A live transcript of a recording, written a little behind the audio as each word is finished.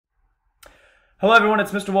Hello everyone,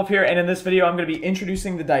 it's Mr. Wolfe here, and in this video I'm going to be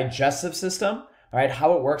introducing the digestive system, all right,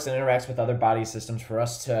 how it works and interacts with other body systems for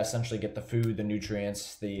us to essentially get the food, the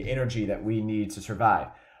nutrients, the energy that we need to survive.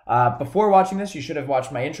 Before watching this, you should have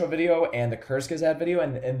watched my intro video and the Kurzgesagt video,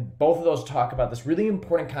 and both of those talk about this really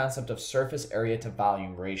important concept of surface area to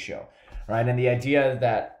volume ratio, right? And the idea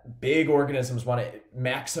that big organisms want to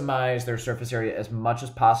maximize their surface area as much as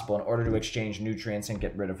possible in order to exchange nutrients and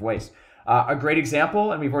get rid of waste. A great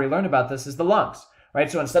example, and we've already learned about this, is the lungs, right?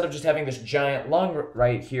 So instead of just having this giant lung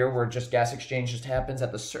right here where just gas exchange just happens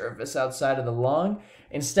at the surface outside of the lung,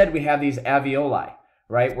 instead we have these alveoli,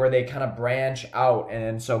 right, where they kind of branch out,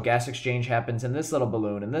 and so gas exchange happens in this little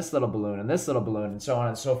balloon, and this little balloon, and this little balloon, and so on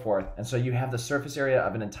and so forth. And so you have the surface area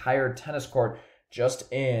of an entire tennis court just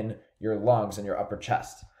in your lungs and your upper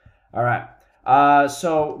chest. All right.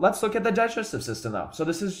 So let's look at the digestive system though. So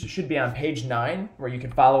this should be on page 9 where you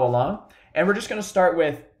can follow along. And we're just going to start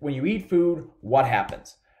with when you eat food, what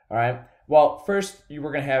happens? All right. Well, first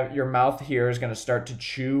we're going to have your mouth here is going to start to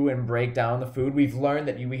chew and break down the food. We've learned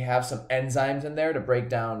that we have some enzymes in there to break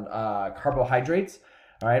down carbohydrates.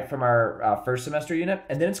 All right, from our first semester unit.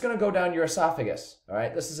 And then it's going to go down your esophagus. All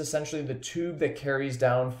right. This is essentially the tube that carries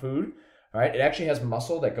down food. All right, it actually has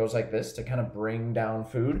muscle that goes like this to kind of bring down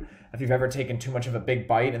food. If you've ever taken too much of a big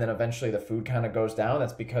bite and then eventually the food kind of goes down,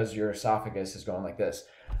 that's because your esophagus is going like this.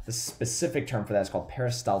 The specific term for that is called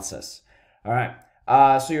peristalsis. All right,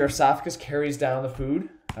 so your esophagus carries down the food,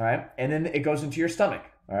 all right, and then it goes into your stomach,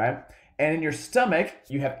 all right? And in your stomach,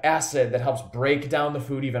 you have acid that helps break down the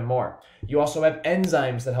food even more. You also have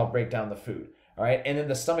enzymes that help break down the food. All right, and then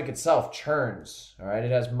the stomach itself churns. All right, it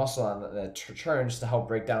has muscle on it that churns to help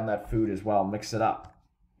break down that food as well, mix it up.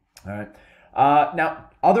 All right. Now,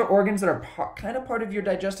 other organs that are kind of part of your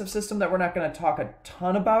digestive system that we're not going to talk a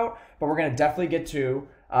ton about, but we're going to definitely get to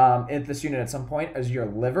in this unit at some point, is your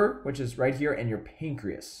liver, which is right here, and your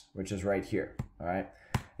pancreas, which is right here. All right.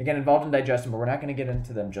 Again, involved in digestion, but we're not going to get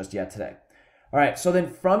into them just yet today. All right, so then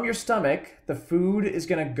from your stomach, the food is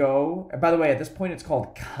going to go. And by the way, at this point, it's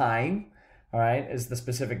called chyme. All right, is the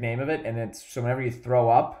specific name of it, and it's so whenever you throw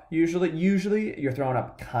up, usually you're throwing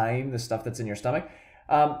up chyme, the stuff that's in your stomach.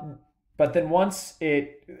 But then once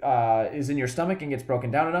it is in your stomach and gets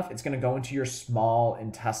broken down enough, it's going to go into your small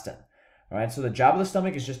intestine. All right, so the job of the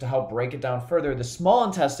stomach is just to help break it down further. The small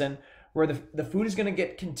intestine, where the food is going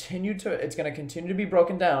to continue to be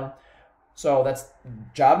broken down. So that's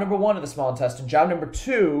job number 1 of the small intestine. Job number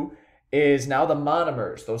 2 is now the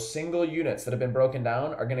monomers, those single units that have been broken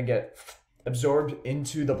down, are going to get absorbed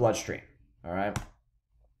into the bloodstream. All right.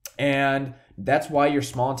 And that's why your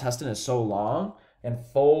small intestine is so long and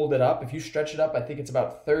folded up. If you stretch it up, I think it's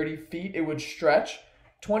about 30 feet. It would stretch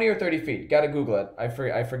 20 or 30 feet. Got to Google it. I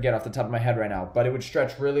forget off the top of my head right now, but it would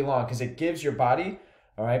stretch really long because it gives your body,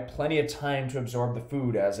 all right, plenty of time to absorb the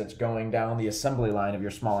food as it's going down the assembly line of your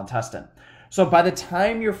small intestine. So by the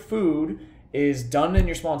time your food is done in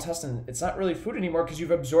your small intestine, it's not really food anymore because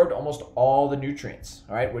you've absorbed almost all the nutrients,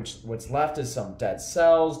 all right? What's left is some dead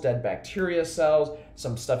cells, dead bacteria cells,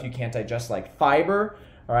 some stuff you can't digest like fiber,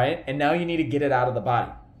 all right? And now you need to get it out of the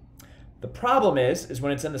body. The problem is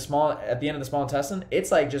when it's at the end of the small intestine,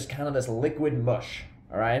 it's like just kind of this liquid mush,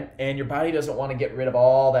 all right? And your body doesn't want to get rid of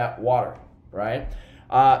all that water, right?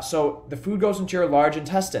 So the food goes into your large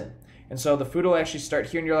intestine. And so the food will actually start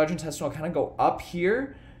here in your large intestine, will kind of go up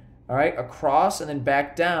here, all right, across and then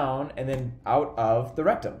back down and then out of the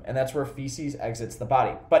rectum. And that's where feces exits the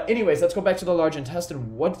body. But anyways, let's go back to the large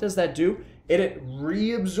intestine. What does that do? It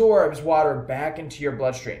reabsorbs water back into your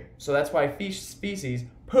bloodstream. So that's why feces,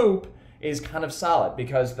 poop, is kind of solid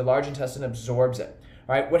because the large intestine absorbs it.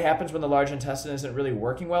 All right, what happens when the large intestine isn't really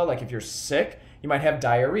working well? Like if you're sick, you might have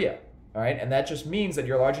diarrhea. All right, and that just means that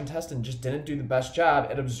your large intestine just didn't do the best job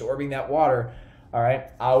at absorbing that water, all right,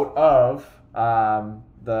 out of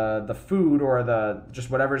the food or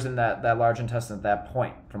just whatever's in that large intestine at that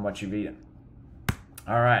point from what you've eaten.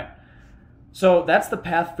 All right. So that's the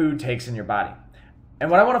path food takes in your body. And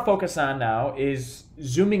what I want to focus on now is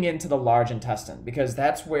zooming into the large intestine because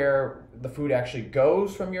that's where the food actually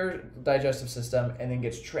goes from your digestive system and then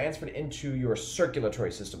gets transferred into your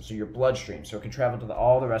circulatory system, so your bloodstream, so it can travel to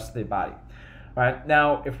all the rest of the body. All right.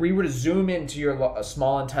 Now, if we were to zoom into your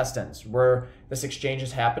small intestines where this exchange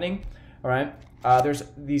is happening, all right, there's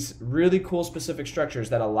these really cool specific structures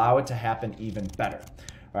that allow it to happen even better.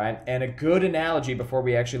 All right, and a good analogy before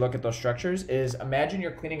we actually look at those structures is imagine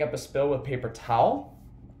you're cleaning up a spill with paper towel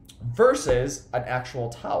versus an actual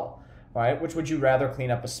towel. All right, which would you rather clean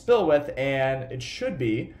up a spill with? And it should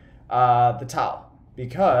be the towel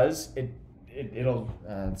because it'll.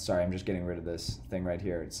 Sorry, I'm just getting rid of this thing right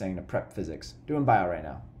here. It's saying to prep physics. Doing bio right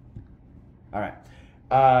now. All right.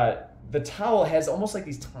 The towel has almost like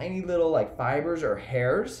these tiny little like fibers or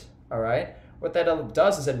hairs. All right. What that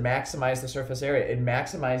does is it maximizes the surface area. It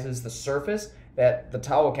maximizes the surface that the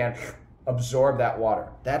towel can absorb that water.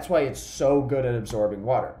 That's why it's so good at absorbing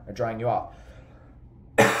water or drying you off.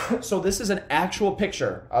 So this is an actual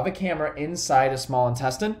picture of a camera inside a small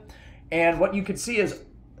intestine. And what you can see is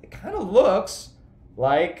it kind of looks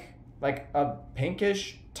like a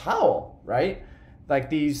pinkish towel, right? Like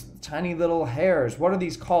these tiny little hairs. What are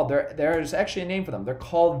these called? There's actually a name for them. They're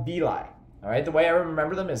called villi. All right. The way I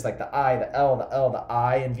remember them is like the I, the L, the L, the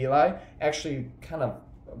I in villi actually kind of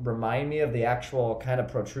remind me of the actual kind of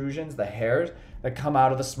protrusions, the hairs that come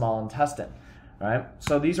out of the small intestine. All right.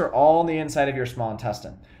 So these are all on the inside of your small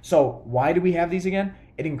intestine. So why do we have these again?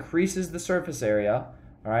 It increases the surface area,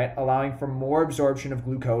 all right, allowing for more absorption of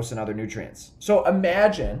glucose and other nutrients. So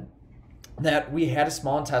imagine that we had a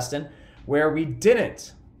small intestine where we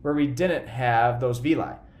didn't have those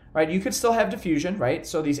villi, right? You could still have diffusion, right?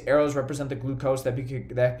 So these arrows represent the glucose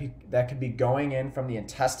that could be going in from the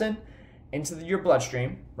intestine into your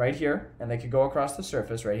bloodstream right here, and they could go across the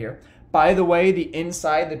surface right here. By the way, the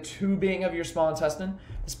inside, the tubing of your small intestine,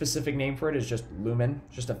 the specific name for it is just lumen,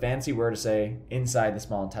 just a fancy word to say inside the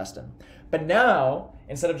small intestine. But now,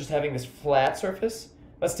 instead of just having this flat surface,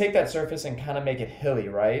 let's take that surface and kind of make it hilly,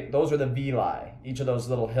 right? Those are the villi, each of those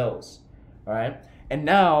little hills, all right? And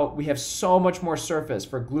now we have so much more surface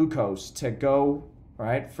for glucose to go,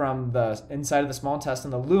 right, from the inside of the small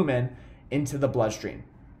intestine, the lumen, into the bloodstream,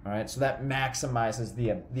 all right? So that maximizes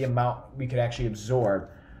the amount we could actually absorb,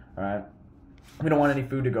 all right? We don't want any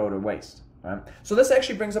food to go to waste, all right? So this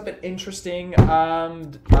actually brings up an interesting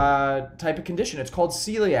type of condition. It's called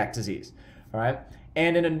celiac disease, all right?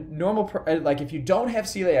 And in a normal, like if you don't have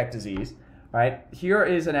celiac disease, right, here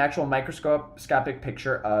is an actual microscopic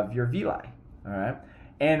picture of your villi, all right?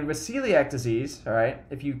 And with celiac disease, all right,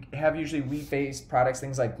 if you have usually wheat-based products,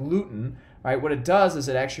 things like gluten, right, what it does is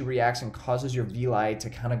it actually reacts and causes your villi to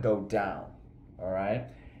kind of go down, all right?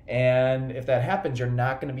 And if that happens, you're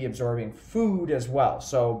not going to be absorbing food as well.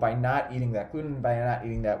 So by not eating that gluten, by not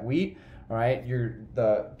eating that wheat, all right,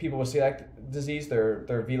 the people with celiac disease,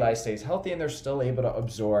 their villi stays healthy and they're still able to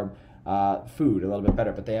absorb food a little bit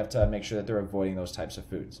better, but they have to make sure that they're avoiding those types of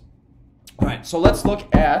foods. All right, so let's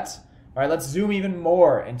look at, all right, let's zoom even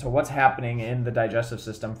more into what's happening in the digestive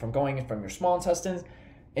system from going from your small intestines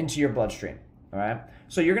into your bloodstream. All right,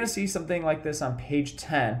 so you're going to see something like this on page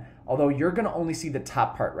 10, although you're going to only see the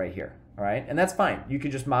top part right here. All right, and that's fine. You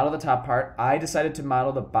could just model the top part. I decided to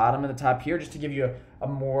model the bottom and the top here just to give you a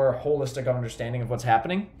more holistic understanding of what's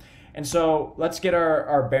happening. And so let's get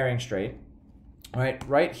our bearing straight. All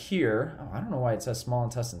right here. Oh, I don't know why it says small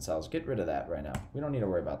intestine cells. Get rid of that right now. We don't need to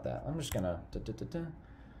worry about that. I'm just going to...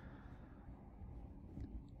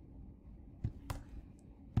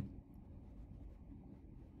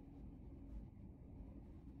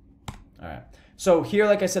 All right. So here,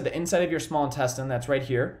 like I said, the inside of your small intestine, that's right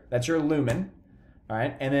here. That's your lumen. All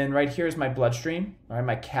right. And then right here is my bloodstream. All right.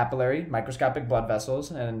 My capillary, microscopic blood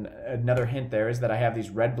vessels. And another hint there is that I have these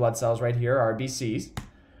red blood cells right here, RBCs.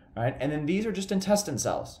 All right. And then these are just intestine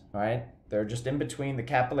cells. All right. They're just in between the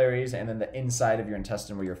capillaries and then the inside of your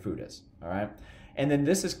intestine where your food is. All right. And then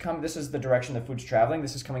this is the direction the food's traveling.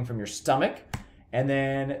 This is coming from your stomach. And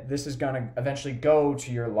then this is going to eventually go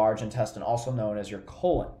to your large intestine, also known as your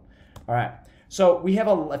colon. All right, so we have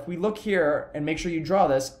if we look here and make sure you draw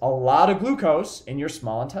this, a lot of glucose in your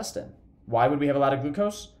small intestine. Why would we have a lot of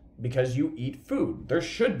glucose? Because you eat food. There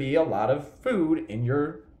should be a lot of food in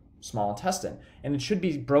your small intestine. And it should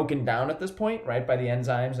be broken down at this point, right, by the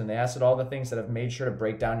enzymes and the acid, all the things that have made sure to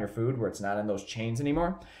break down your food where it's not in those chains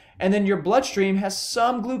anymore. And then your bloodstream has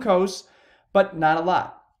some glucose, but not a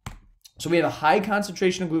lot. So we have a high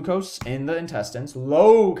concentration of glucose in the intestines,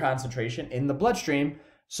 low concentration in the bloodstream.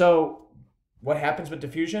 So what happens with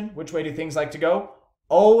diffusion? Which way do things like to go?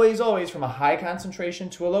 Always, always from a high concentration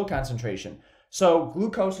to a low concentration. So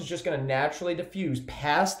glucose is just going to naturally diffuse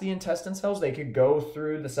past the intestine cells. They could go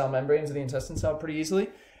through the cell membranes of the intestine cell pretty easily,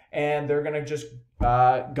 and they're going to just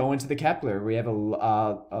go into the capillary where we have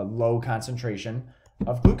a low concentration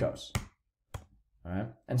of glucose. All right.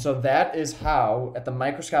 And so that is how, at the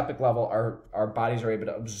microscopic level, our bodies are able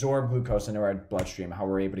to absorb glucose into our bloodstream, how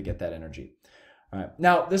we're able to get that energy. All right.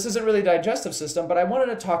 Now, this isn't really a digestive system, but I wanted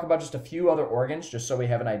to talk about just a few other organs just so we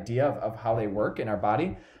have an idea of how they work in our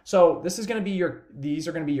body. So these are going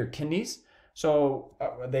to be your kidneys. So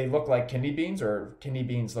they look like kidney beans, or kidney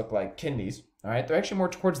beans look like kidneys. All right. They're actually more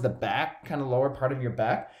towards the back, kind of lower part of your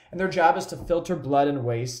back. And their job is to filter blood and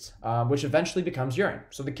waste, which eventually becomes urine.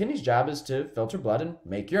 So the kidney's job is to filter blood and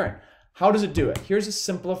make urine. How does it do it? Here's a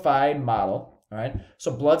simplified model, all right?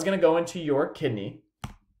 So blood's gonna go into your kidney,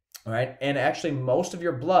 all right? And actually most of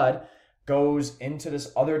your blood goes into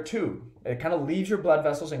this other tube. It kind of leaves your blood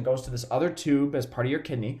vessels and goes to this other tube as part of your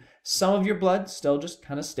kidney. Some of your blood still just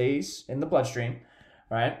kind of stays in the bloodstream,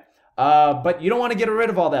 right? But you don't want to get rid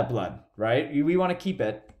of all that blood, right? We want to keep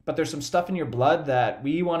it, but there's some stuff in your blood that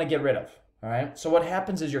we want to get rid of, all right? So what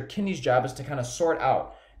happens is your kidney's job is to kind of sort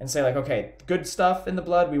out and say like, okay, good stuff in the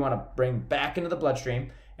blood we want to bring back into the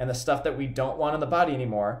bloodstream, and the stuff that we don't want in the body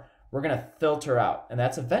anymore, we're going to filter out, and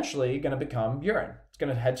that's eventually going to become urine. It's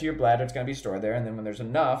going to head to your bladder, it's going to be stored there, and then when there's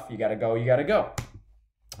enough, you got to go.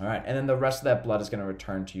 All right, and then the rest of that blood is going to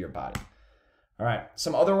return to your body. All right,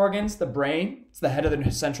 some other organs, the brain, it's the head of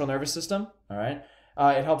the central nervous system, all right?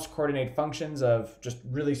 It helps coordinate functions of just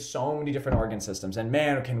really so many different organ systems. And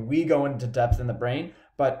man, can we go into depth in the brain,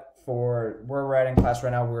 but for where we're at in class right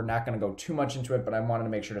now, we're not going to go too much into it, but I wanted to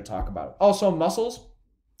make sure to talk about it. Also, muscles,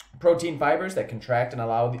 protein fibers that contract and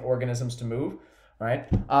allow the organisms to move, right?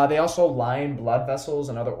 They also line blood vessels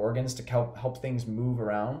and other organs to help things move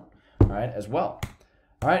around, all right, as well.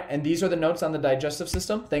 All right, and these are the notes on the digestive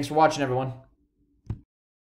system. Thanks for watching, everyone.